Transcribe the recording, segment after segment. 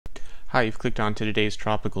Hi, you've clicked on to today's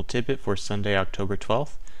tropical tidbit for Sunday, October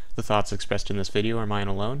 12th. The thoughts expressed in this video are mine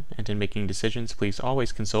alone, and in making decisions, please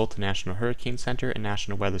always consult the National Hurricane Center and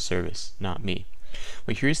National Weather Service, not me.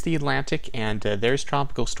 Well, here's the Atlantic, and there's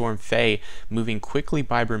Tropical Storm Faye moving quickly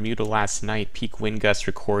by Bermuda last night. Peak wind gusts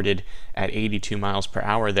recorded at 82 miles per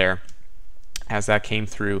hour there. As that came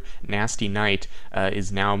through, Nasty Night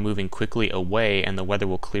is now moving quickly away, and the weather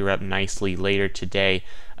will clear up nicely later today.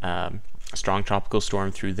 A strong tropical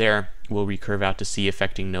storm through there will recurve out to sea,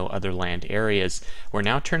 affecting no other land areas. We're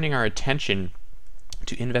now turning our attention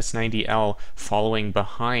to Invest 90L following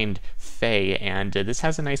behind Faye, and this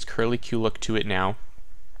has a nice curly-Q look to it now.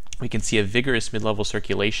 We can see a vigorous mid-level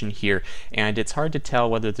circulation here, and it's hard to tell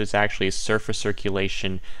whether there's actually a surface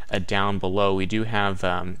circulation down below. We do have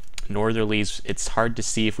northerlies. It's hard to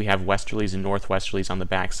see if we have westerlies and northwesterlies on the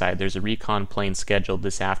backside. There's a recon plane scheduled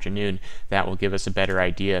this afternoon that will give us a better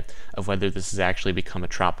idea of whether this has actually become a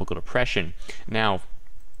tropical depression. Now,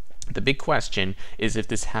 the big question is, if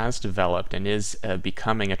this has developed and is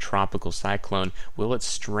becoming a tropical cyclone, will it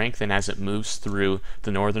strengthen as it moves through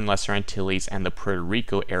the northern Lesser Antilles and the Puerto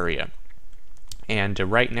Rico area? And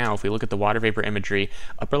right now, if we look at the water vapor imagery,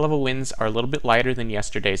 upper level winds are a little bit lighter than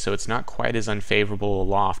yesterday, so it's not quite as unfavorable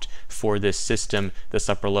aloft for this system. This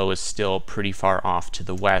upper low is still pretty far off to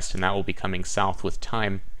the west, and that will be coming south with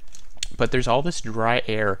time. But there's all this dry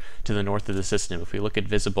air to the north of the system. If we look at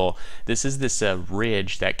visible, this is this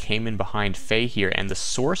ridge that came in behind Faye here, and the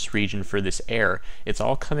source region for this air, it's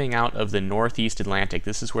all coming out of the northeast Atlantic.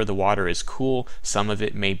 This is where the water is cool. Some of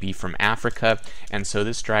it may be from Africa, and so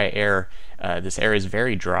this dry air, this air is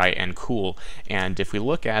very dry and cool. And if we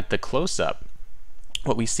look at the close-up,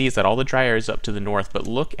 what we see is that all the dry air is up to the north, but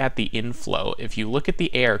look at the inflow. If you look at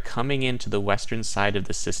the air coming into the western side of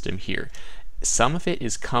the system here, some of it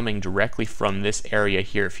is coming directly from this area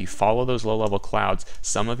here. If you follow those low-level clouds,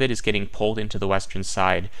 some of it is getting pulled into the western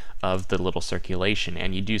side of the little circulation,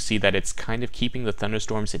 and you do see that it's kind of keeping the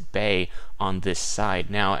thunderstorms at bay on this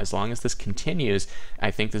side. Now, as long as this continues,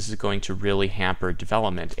 I think this is going to really hamper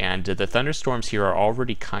development, and the thunderstorms here are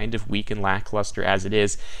already kind of weak and lackluster as it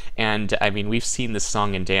is. And I mean, we've seen this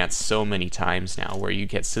song and dance so many times now, where you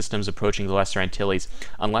get systems approaching the Lesser Antilles.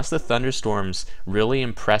 Unless the thunderstorms really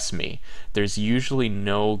impress me, there's usually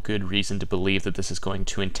no good reason to believe that this is going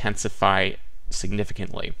to intensify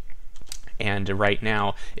significantly. And right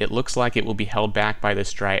now, it looks like it will be held back by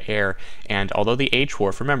this dry air. And although the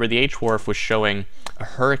H-Wharf, remember, the H-Wharf was showing a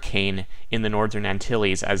hurricane in the northern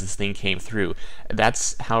Antilles as this thing came through.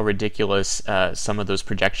 That's how ridiculous some of those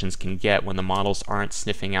projections can get when the models aren't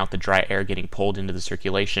sniffing out the dry air getting pulled into the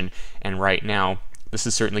circulation. And right now, this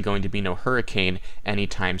is certainly going to be no hurricane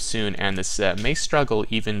anytime soon, and this may struggle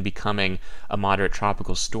even becoming a moderate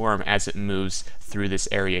tropical storm as it moves through this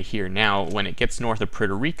area here. Now, when it gets north of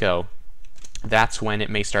Puerto Rico, that's when it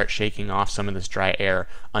may start shaking off some of this dry air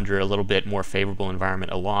under a little bit more favorable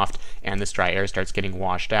environment aloft, and this dry air starts getting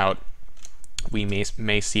washed out. We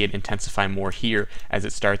may see it intensify more here as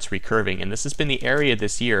it starts recurving. And this has been the area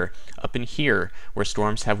this year, up in here, where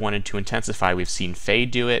storms have wanted to intensify. We've seen Faye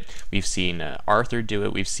do it, we've seen Arthur do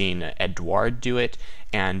it, we've seen Edouard do it,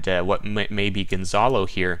 and what may be Gonzalo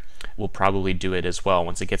here will probably do it as well.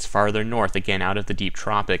 Once it gets farther north, again out of the deep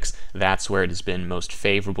tropics, that's where it has been most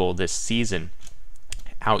favorable this season.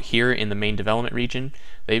 Out here in the main development region,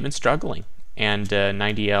 they've been struggling. And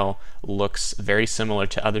 90L looks very similar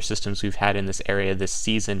to other systems we've had in this area this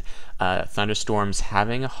season. Thunderstorms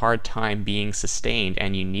having a hard time being sustained,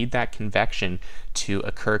 and you need that convection to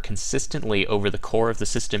occur consistently over the core of the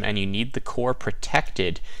system, and you need the core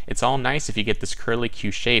protected. It's all nice if you get this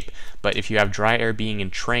curly-Q shape, but if you have dry air being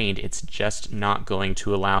entrained, it's just not going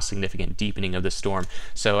to allow significant deepening of the storm.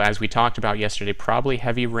 So as we talked about yesterday, probably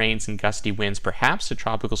heavy rains and gusty winds, perhaps a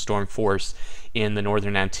tropical storm force in the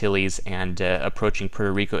northern Antilles and approaching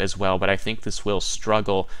Puerto Rico as well, but I think this will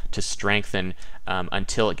struggle to strengthen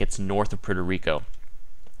until it gets north of Puerto Rico.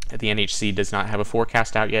 The NHC does not have a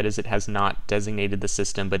forecast out yet, as it has not designated the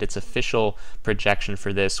system, but its official projection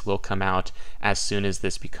for this will come out as soon as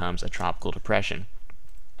this becomes a tropical depression.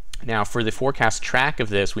 Now, for the forecast track of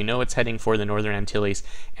this, we know it's heading for the northern Antilles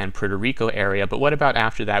and Puerto Rico area, but what about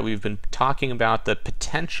after that? We've been talking about the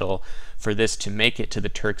potential for this to make it to the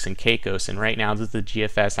Turks and Caicos, and right now this is the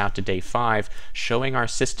GFS out to day 5, showing our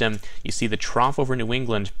system. You see the trough over New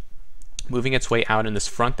England moving its way out, and this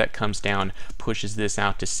front that comes down pushes this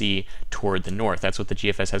out to sea toward the north. That's what the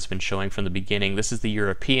GFS has been showing from the beginning. This is the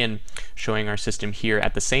European showing our system here.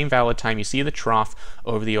 At the same valid time, you see the trough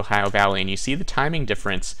over the Ohio Valley, and you see the timing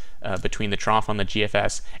difference between the trough on the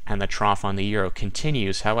GFS and the trough on the Euro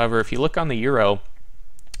continues. However, if you look on the Euro,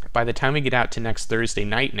 By the time we get out to next Thursday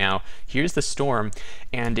night now, here's the storm,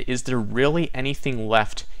 and is there really anything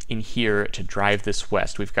left in here to drive this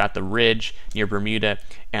west? We've got the ridge near Bermuda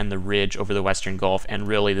and the ridge over the western Gulf, and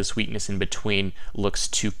really this weakness in between looks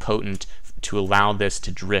too potent to allow this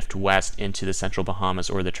to drift west into the central Bahamas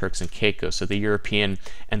or the Turks and Caicos. So the European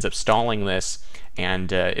ends up stalling this,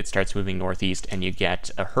 and it starts moving northeast, and you get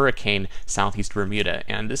a hurricane southeast Bermuda.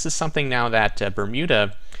 And this is something now that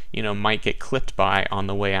Bermuda, might get clipped by on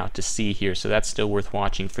the way out to sea here, so that's still worth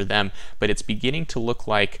watching for them. But it's beginning to look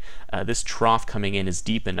like this trough coming in is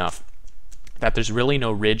deep enough that there's really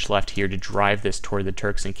no ridge left here to drive this toward the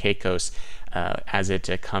Turks and Caicos as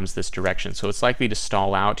it comes this direction. So it's likely to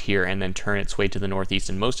stall out here and then turn its way to the northeast,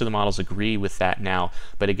 and most of the models agree with that now.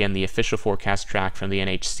 But again, the official forecast track from the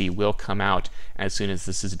NHC will come out as soon as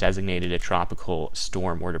this is designated a tropical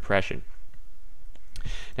storm or depression.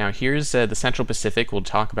 Now here's the Central Pacific. We'll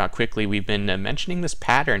talk about quickly. We've been mentioning this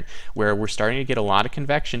pattern where we're starting to get a lot of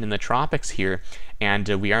convection in the tropics here, and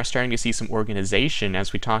we are starting to see some organization.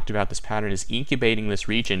 As we talked about, this pattern is incubating this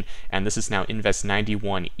region, and this is now Invest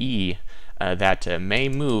 91E that may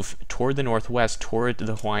move toward the northwest, toward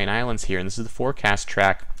the Hawaiian Islands here, and this is the forecast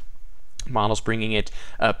track. Models bringing it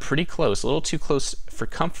pretty close, a little too close for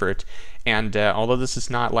comfort, and although this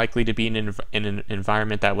is not likely to be in an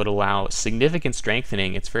environment that would allow significant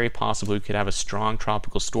strengthening, it's very possible we could have a strong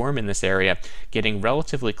tropical storm in this area getting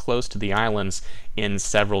relatively close to the islands in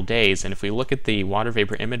several days. And if we look at the water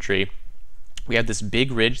vapor imagery, we have this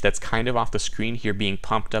big ridge that's kind of off the screen here being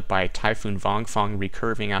pumped up by Typhoon Vongfong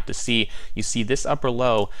recurving out to sea. You see this upper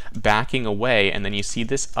low backing away, and then you see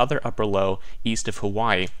this other upper low east of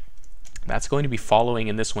Hawaii. That's going to be following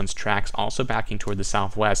in this one's tracks, also backing toward the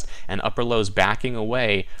southwest, and upper lows backing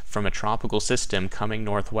away from a tropical system coming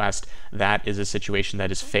northwest. That is a situation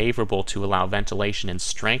that is favorable to allow ventilation and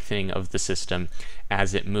strengthening of the system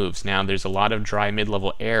as it moves. Now there's a lot of dry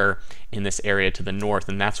mid-level air in this area to the north,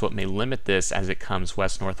 and that's what may limit this as it comes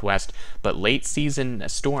west-northwest. But late season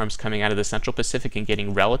storms coming out of the Central Pacific and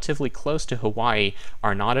getting relatively close to Hawaii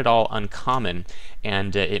are not at all uncommon,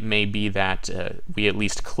 and it may be that we at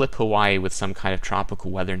least clip Hawaii with some kind of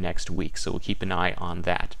tropical weather next week, so we'll keep an eye on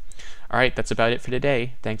that. Alright, that's about it for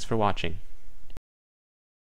today. Thanks for watching.